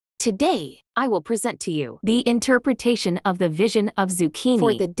Today, I will present to you the interpretation of the vision of zucchini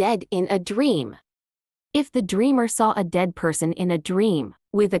for the dead in a dream. If the dreamer saw a dead person in a dream,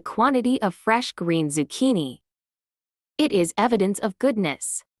 with a quantity of fresh green zucchini, it is evidence of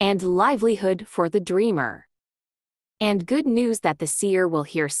goodness and livelihood for the dreamer, and good news that the seer will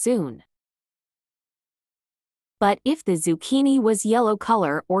hear soon. But if the zucchini was yellow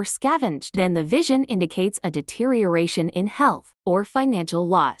color or scavenged, then the vision indicates a deterioration in health or financial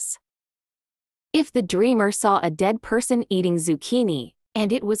loss. If the dreamer saw a dead person eating zucchini,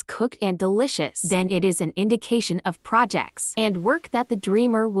 and it was cooked and delicious, then it is an indication of projects and work that the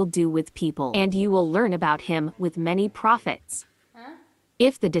dreamer will do with people, and you will learn about him with many profits.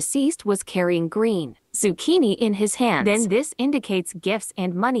 If the deceased was carrying green zucchini in his hands, then this indicates gifts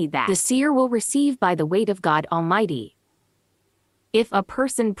and money that the seer will receive by the weight of God Almighty. If a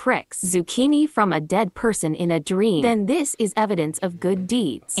person pricks zucchini from a dead person in a dream, then this is evidence of good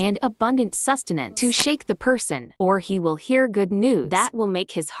deeds and abundant sustenance to shake the person, or he will hear good news that will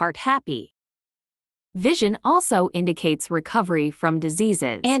make his heart happy. Vision also indicates recovery from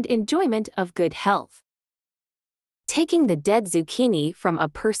diseases and enjoyment of good health. Taking the dead zucchini from a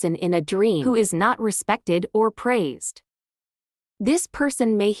person in a dream who is not respected or praised. This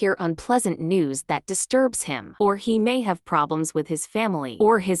person may hear unpleasant news that disturbs him, or he may have problems with his family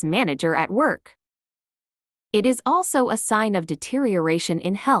or his manager at work. It is also a sign of deterioration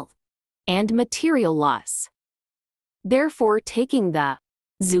in health and material loss. Therefore, taking the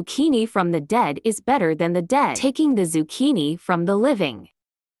zucchini from the dead is better than the dead taking the zucchini from the living.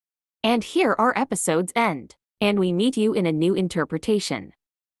 And here our episodes end, and we meet you in a new interpretation.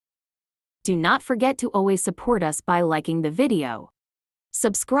 Do not forget to always support us by liking the video,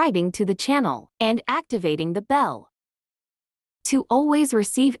 subscribing to the channel, and activating the bell to always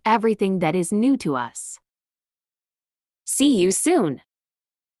receive everything that is new to us. See you soon!